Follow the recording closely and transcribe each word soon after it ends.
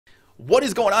What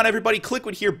is going on, everybody?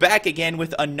 Kliquid here, back again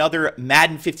with another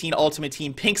Madden 15 Ultimate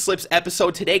Team Pink Slips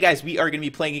episode. Today, guys, we are going to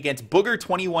be playing against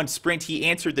Booger21 Sprint. He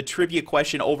answered the trivia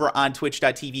question over on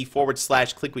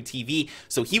twitch.tv/KliquidTV,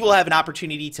 so he will have an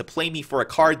opportunity to play me for a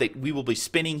card that we will be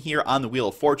spinning here on the Wheel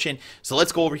of Fortune. So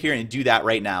let's go over here and do that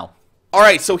right now.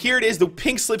 Alright, so here it is, the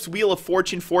Pink Slips Wheel of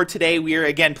Fortune for today. We are,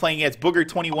 again, playing against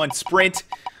Booger21 Sprint,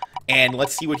 and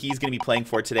let's see what he's going to be playing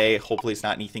for today. Hopefully it's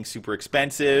not anything super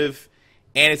expensive.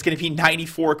 And it's going to be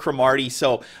 94 Cromartie.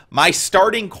 So my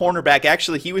starting cornerback,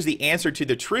 actually, he was the answer to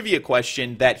the trivia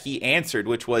question that he answered,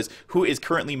 which was, who is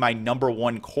currently my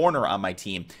 #1 corner on my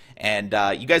team? And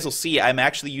you guys will see I'm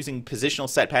actually using positional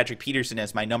set Patrick Peterson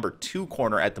as my #2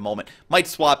 corner at the moment. Might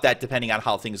swap that depending on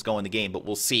how things go in the game, but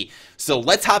we'll see. So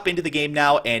let's hop into the game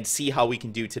now and see how we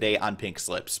can do today on Pink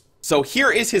Slips. So here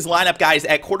is his lineup, guys.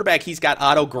 At quarterback, he's got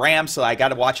Otto Graham, so I got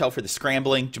to watch out for the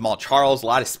scrambling. Jamal Charles, a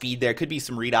lot of speed there. Could be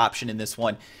some read option in this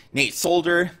one. Nate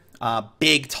Solder,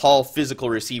 big, tall, physical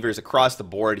receivers across the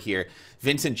board here.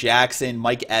 Vincent Jackson,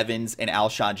 Mike Evans, and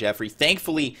Alshon Jeffrey.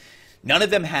 Thankfully, none of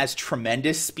them has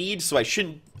tremendous speed, so I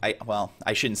shouldn't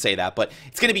say that, but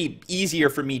it's going to be easier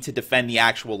for me to defend the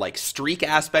actual like streak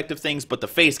aspect of things, but the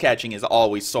face catching is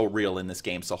always so real in this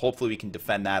game, so hopefully we can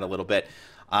defend that a little bit.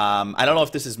 I don't know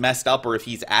if this is messed up or if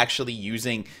he's actually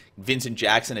using Vincent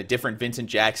Jackson, a different Vincent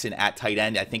Jackson at tight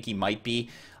end. I think he might be.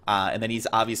 And then he's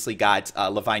obviously got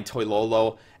Levine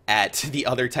Toilolo at the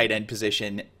other tight end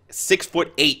position.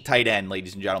 6'8" tight end,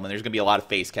 ladies and gentlemen. There's going to be a lot of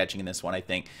face catching in this one, I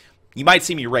think. You might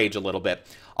see me rage a little bit.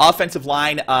 Offensive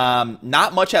line,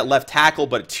 not much at left tackle,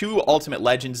 but 2 ultimate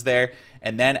legends there.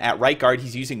 And then at right guard,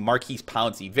 he's using Marquise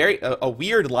Pouncey. A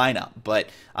weird lineup, but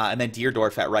and then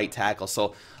Deerdorf at right tackle.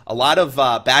 So a lot of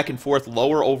back and forth,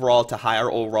 lower overall to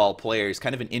higher overall players.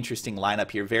 Kind of an interesting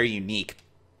lineup here, very unique.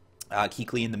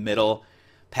 Kuechly in the middle,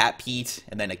 Pat Pete,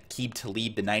 and then Aqib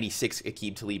Talib, the 96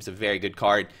 Aqib Talib's a very good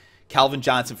card. Calvin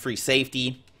Johnson, free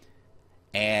safety,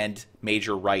 and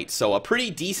Major Wright. So a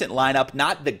pretty decent lineup,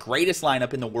 not the greatest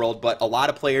lineup in the world, but a lot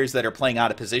of players that are playing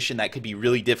out of position that could be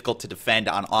really difficult to defend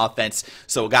on offense.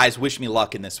 So guys, wish me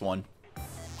luck in this one.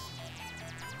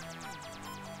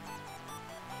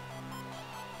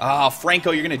 Oh,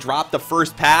 Franco, you're going to drop the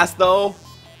first pass, though?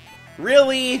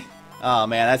 Really? Oh,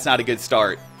 man, that's not a good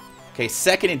start. Okay,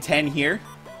 2nd and 10 here.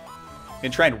 I'm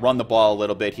going to try and run the ball a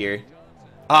little bit here.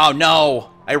 Oh, no.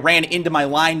 I ran into my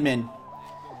lineman.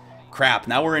 Crap,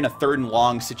 now we're in a 3rd and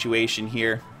long situation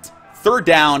here. 3rd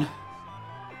down.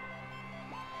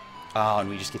 Oh, and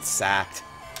we just get sacked.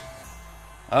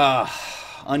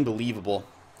 Unbelievable.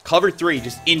 Cover 3,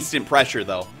 just instant pressure,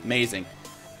 though. Amazing.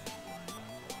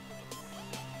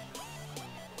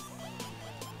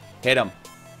 Hit him.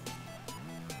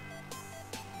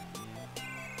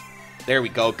 There we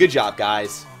go. Good job,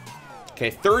 guys. Okay,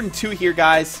 3rd and 2 here,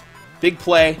 guys. Big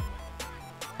play.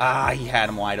 He had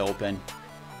him wide open.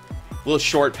 Little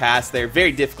short pass there.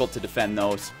 Very difficult to defend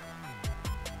those.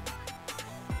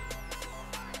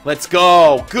 Let's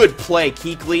go. Good play,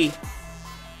 Kuechly.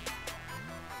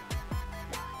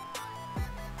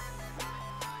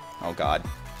 Oh, God.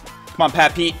 Come on,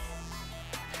 Pat Pete.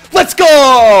 Let's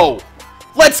go!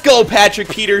 Let's go, Patrick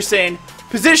Peterson.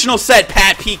 Positional set,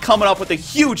 Pat Pete coming up with a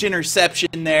huge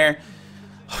interception there.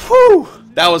 Whew.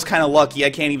 That was kind of lucky. I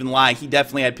can't even lie. He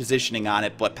definitely had positioning on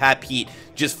it, but Pat Pete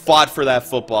just fought for that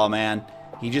football, man.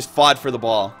 He just fought for the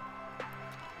ball.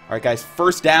 All right, guys,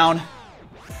 1st down.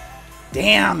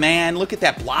 Damn, man. Look at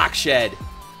that block shed.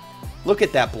 Look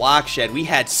at that block shed. We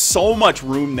had so much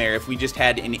room there if we just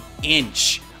had an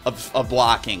inch of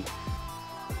blocking.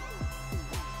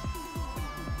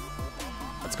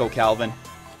 Let's go, Calvin.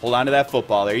 Hold on to that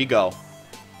football. There you go.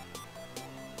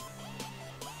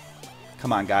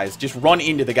 Come on, guys. Just run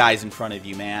into the guys in front of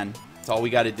you, man. That's all we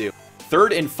got to do.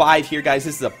 3rd and 5 here, guys.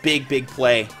 This is a big, big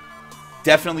play.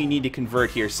 Definitely need to convert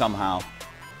here somehow.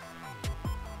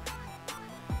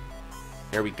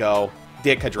 There we go.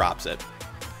 Ditka drops it.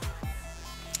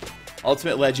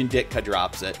 Ultimate Legend Ditka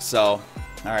drops it. So, all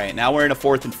right. Now we're in a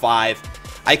 4th and 5.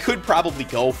 I could probably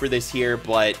go for this here,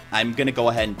 but I'm going to go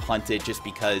ahead and punt it just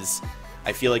because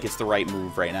I feel like it's the right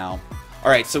move right now. All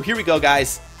right, so here we go,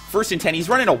 guys. 1st and 10. He's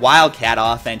running a Wildcat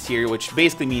offense here, which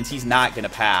basically means he's not going to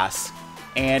pass.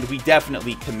 And we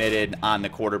definitely committed on the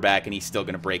quarterback, and he's still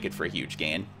going to break it for a huge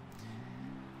gain.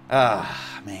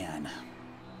 Man.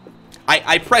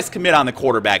 I pressed commit on the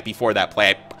quarterback before that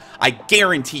play. I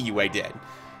guarantee you I did.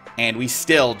 And we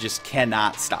still just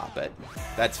cannot stop it.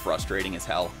 That's frustrating as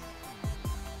hell.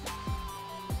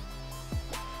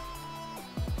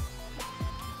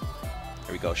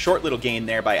 There we go. Short little gain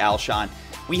there by Alshon.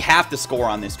 We have to score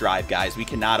on this drive, guys. We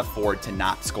cannot afford to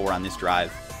not score on this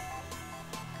drive.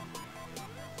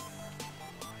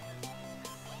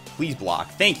 Please block.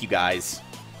 Thank you, guys.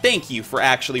 Thank you for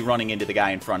actually running into the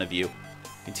guy in front of you.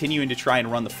 Continuing to try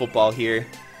and run the football here.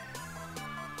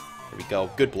 There we go.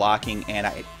 Good blocking. And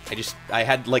I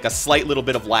had like a slight little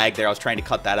bit of lag there. I was trying to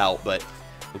cut that out, but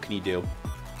what can you do?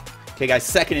 Okay, guys,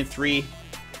 2nd and 3.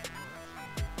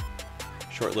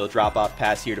 Short little drop-off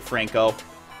pass here to Franco.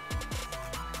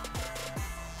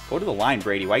 Go to the line,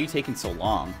 Brady. Why are you taking so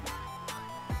long?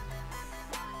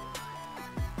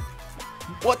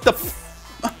 What the f...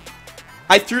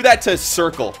 I threw that to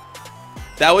circle.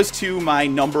 That was to my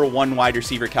 #1 wide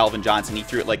receiver, Calvin Johnson. He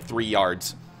threw it like 3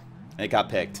 yards. And it got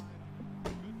picked.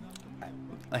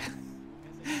 I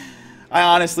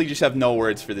honestly just have no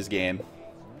words for this game.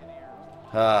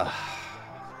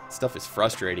 Stuff is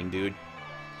frustrating, dude.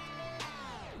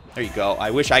 There you go.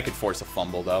 I wish I could force a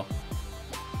fumble, though.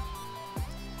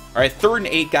 All right, 3rd and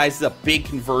 8, guys. This is a big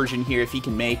conversion here if he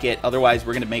can make it. Otherwise,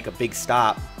 we're going to make a big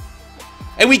stop.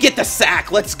 And we get the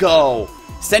sack. Let's go.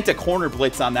 Sent a corner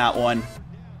blitz on that one.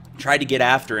 Tried to get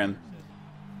after him.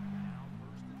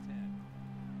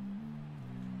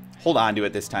 Hold on to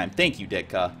it this time. Thank you,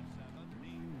 Ditka.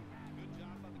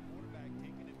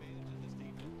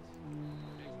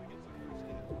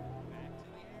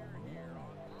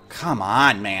 Come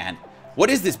on, man. What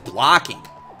is this blocking?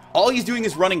 All he's doing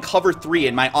is running cover 3,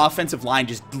 and my offensive line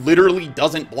just literally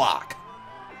doesn't block.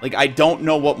 Like, I don't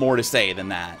know what more to say than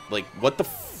that. Like, what the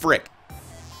frick?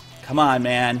 Come on,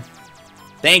 man.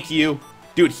 Thank you.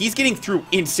 Dude, he's getting through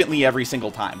instantly every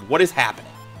single time. What is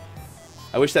happening?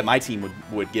 I wish that my team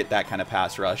would get that kind of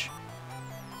pass rush.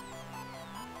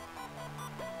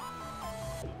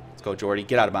 Let's go, Jordy.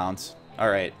 Get out of bounds. All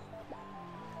right.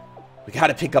 We got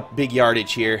to pick up big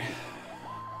yardage here.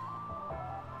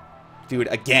 Dude,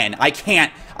 again, I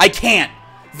can't.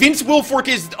 Vince WILFORK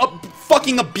is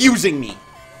fucking abusing me.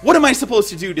 What am I supposed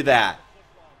to do to that?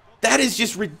 That is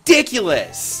just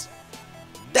ridiculous.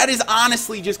 That is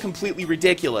honestly just completely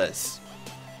ridiculous.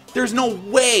 There's no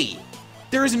way.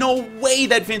 There is no way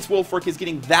that Vince WILFORK is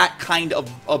getting that kind of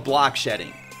block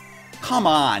shedding. Come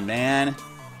on, man.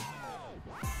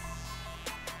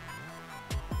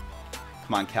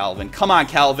 Come on, Calvin. Come on,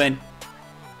 Calvin.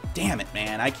 Damn it,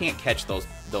 man. I can't catch those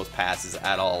passes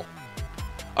at all.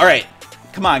 All right.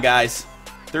 Come on, guys.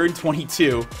 3rd and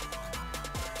 22.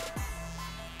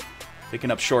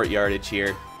 Picking up short yardage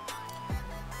here.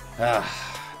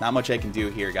 Not much I can do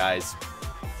here, guys.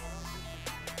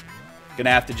 Gonna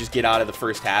have to just get out of the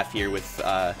first half here with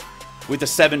a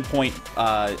 7-point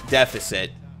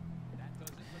deficit.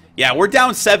 Yeah, we're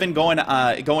down 7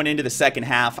 going into the second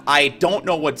half. I don't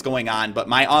know what's going on, but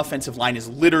my offensive line is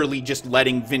literally just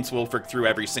letting Vince WILFORK through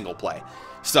every single play.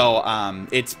 So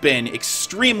it's been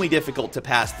extremely difficult to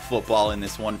pass the football in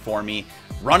this one for me.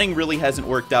 Running really hasn't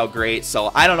worked out great,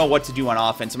 so I don't know what to do on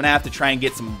offense. I'm going to have to try and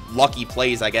get some lucky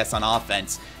plays, I guess, on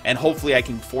offense, and hopefully I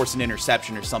can force an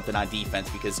interception or something on defense,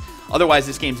 because otherwise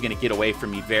this game's going to get away from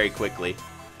me very quickly.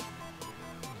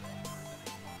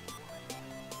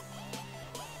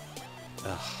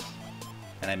 Ugh.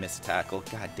 And I missed a tackle.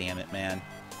 God damn it, man.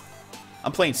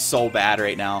 I'm playing so bad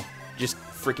right now. Just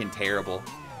freaking terrible.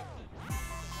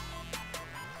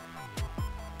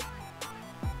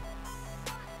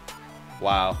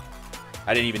 Wow.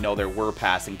 I didn't even know there were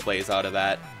passing plays out of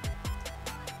that.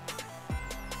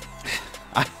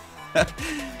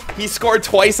 He scored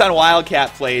twice on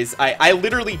Wildcat plays. I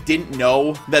literally didn't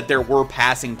know that there were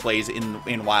passing plays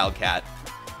in Wildcat.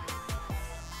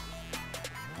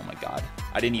 Oh my god.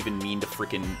 I didn't even mean to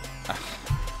freaking...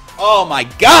 Oh my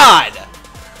god!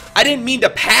 I didn't mean to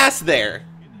pass there.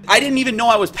 I didn't even know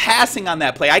I was passing on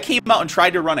that play. I came out and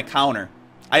tried to run a counter.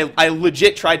 I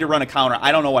legit tried to run a counter.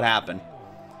 I don't know what happened.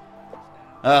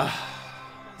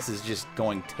 This is just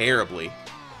going terribly.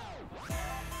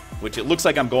 Which it looks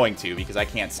like I'm going to, because I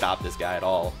can't stop this guy at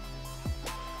all.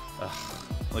 Ugh,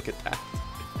 look at that.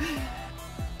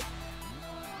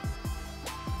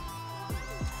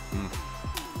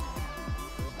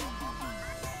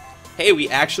 Hey, we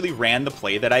actually ran the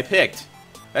play that I picked.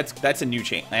 That's a new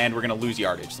change. And we're going to lose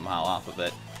yardage somehow off of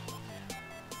it.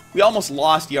 We almost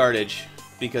lost yardage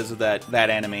because of that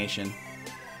animation.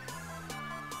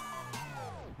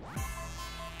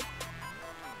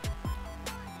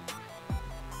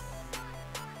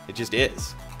 It just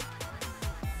is.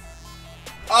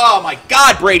 Oh my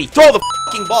god, Brady! Throw the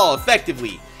fucking ball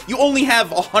effectively! You only have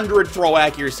 100 throw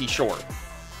accuracy short.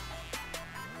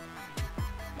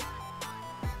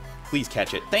 Please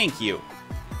catch it. Thank you.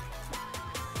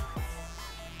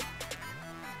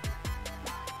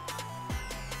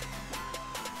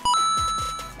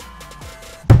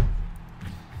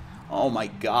 Oh my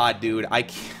god, dude.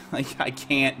 Like, I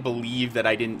can't believe that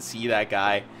I didn't see that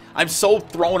guy. I'm so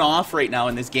thrown off right now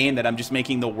in this game that I'm just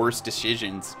making the worst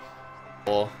decisions.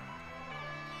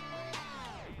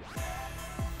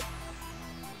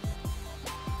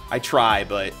 I try,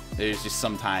 but there's just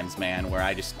sometimes, man, where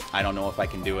I don't know if I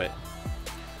can do it.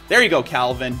 There you go,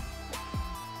 Calvin.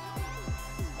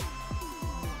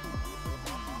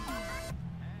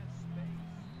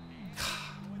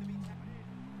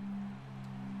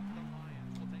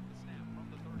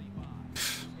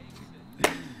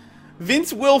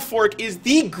 Vince WILFORK is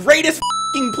the greatest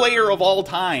f***ing player of all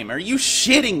time. Are you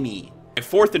shitting me?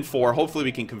 4th and 4. Hopefully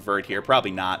we can convert here. Probably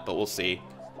not, but we'll see.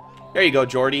 There you go,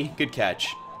 Jordy. Good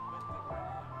catch.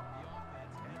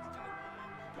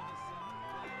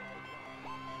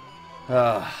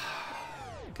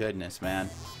 Goodness, man.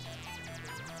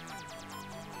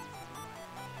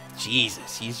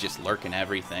 Jesus, he's just lurking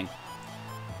everything.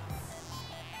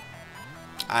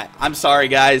 I'm sorry,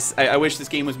 guys. I wish this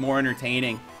game was more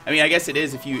entertaining. I mean, I guess it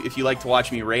is if you like to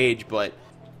watch me rage, but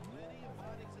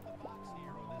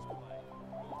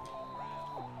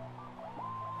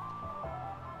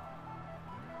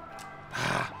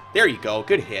there you go.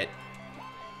 Good hit.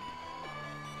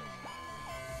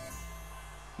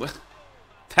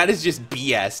 That is just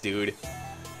BS, dude.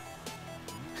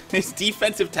 His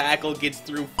defensive tackle gets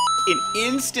through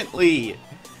instantly.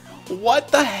 What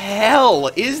the hell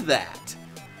is that?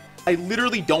 I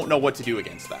literally don't know what to do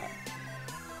against that.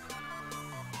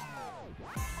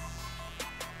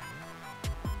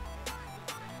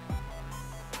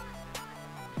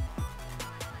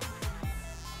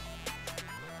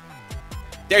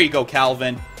 There you go,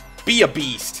 Calvin. Be a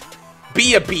beast.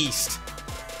 Be a beast.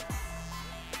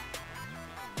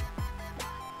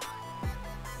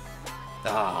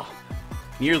 Ah,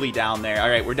 nearly down there. All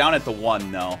right, we're down at the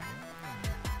 1, though.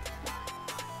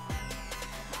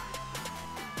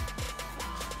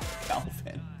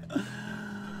 Calvin.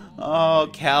 Oh,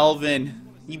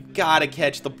 Calvin. You gotta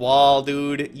catch the ball,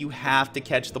 dude. You have to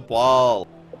catch the ball.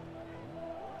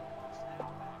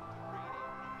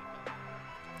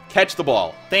 Catch the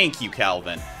ball. Thank you,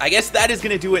 Calvin. I guess that is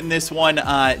going to do it in this one.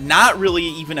 Not really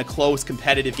even a close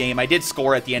competitive game. I did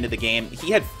score at the end of the game.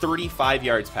 He had 35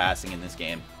 yards passing in this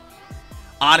game.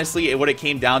 Honestly, what it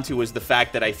came down to was the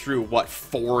fact that I threw, what,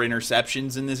 4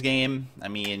 interceptions in this game? I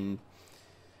mean,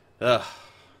 ugh.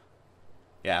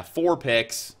 Yeah, 4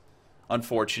 picks,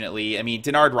 unfortunately. I mean,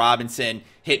 Denard Robinson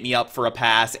hit me up for a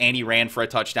pass, and he ran for a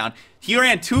touchdown. He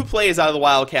ran 2 plays out of the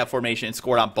Wildcat formation and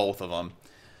scored on both of them.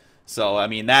 So, I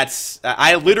mean,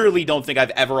 I literally don't think I've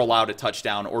ever allowed a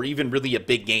touchdown or even really a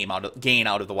big gain out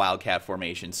of the Wildcat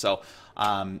formation. So,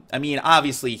 I mean,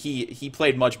 obviously, he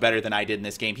played much better than I did in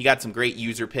this game. He got some great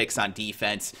user picks on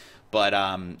defense. But,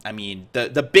 I mean,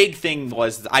 the big thing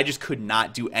was I just could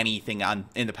not do anything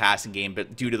in the passing game,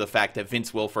 but due to the fact that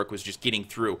Vince WILFORK was just getting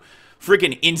through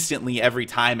freaking instantly every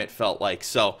time, it felt like.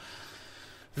 So,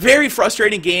 very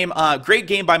frustrating game. Great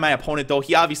game by my opponent, though.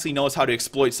 He obviously knows how to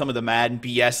exploit some of the Madden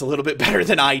BS a little bit better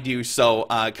than I do. So,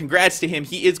 congrats to him.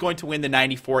 He is going to win the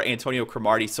 94 Antonio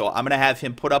Cromartie. So, I'm going to have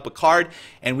him put up a card,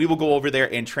 and we will go over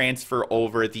there and transfer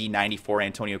over the 94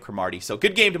 Antonio Cromartie. So,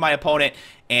 good game to my opponent,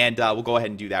 and we'll go ahead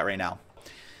and do that right now.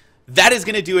 That is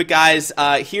going to do it, guys.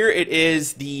 Here it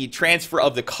is, the transfer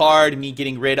of the card, me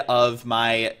getting rid of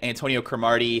my Antonio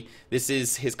Cromartie. This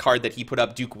is his card that he put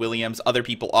up, Duke Williams. Other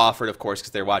people offered, of course,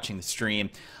 because they're watching the stream.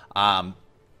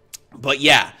 But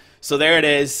yeah, so there it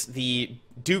is, the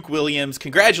Duke Williams.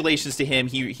 Congratulations to him.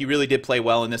 He really did play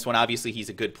well in this one. Obviously, he's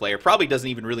a good player. Probably doesn't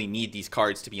even really need these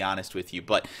cards, to be honest with you.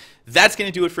 But that's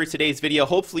going to do it for today's video.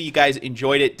 Hopefully, you guys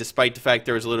enjoyed it, despite the fact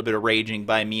there was a little bit of raging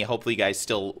by me. Hopefully, you guys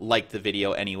still liked the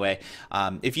video anyway.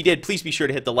 If you did, please be sure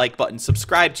to hit the like button.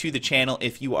 Subscribe to the channel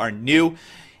if you are new.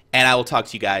 And I will talk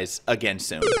to you guys again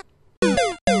soon.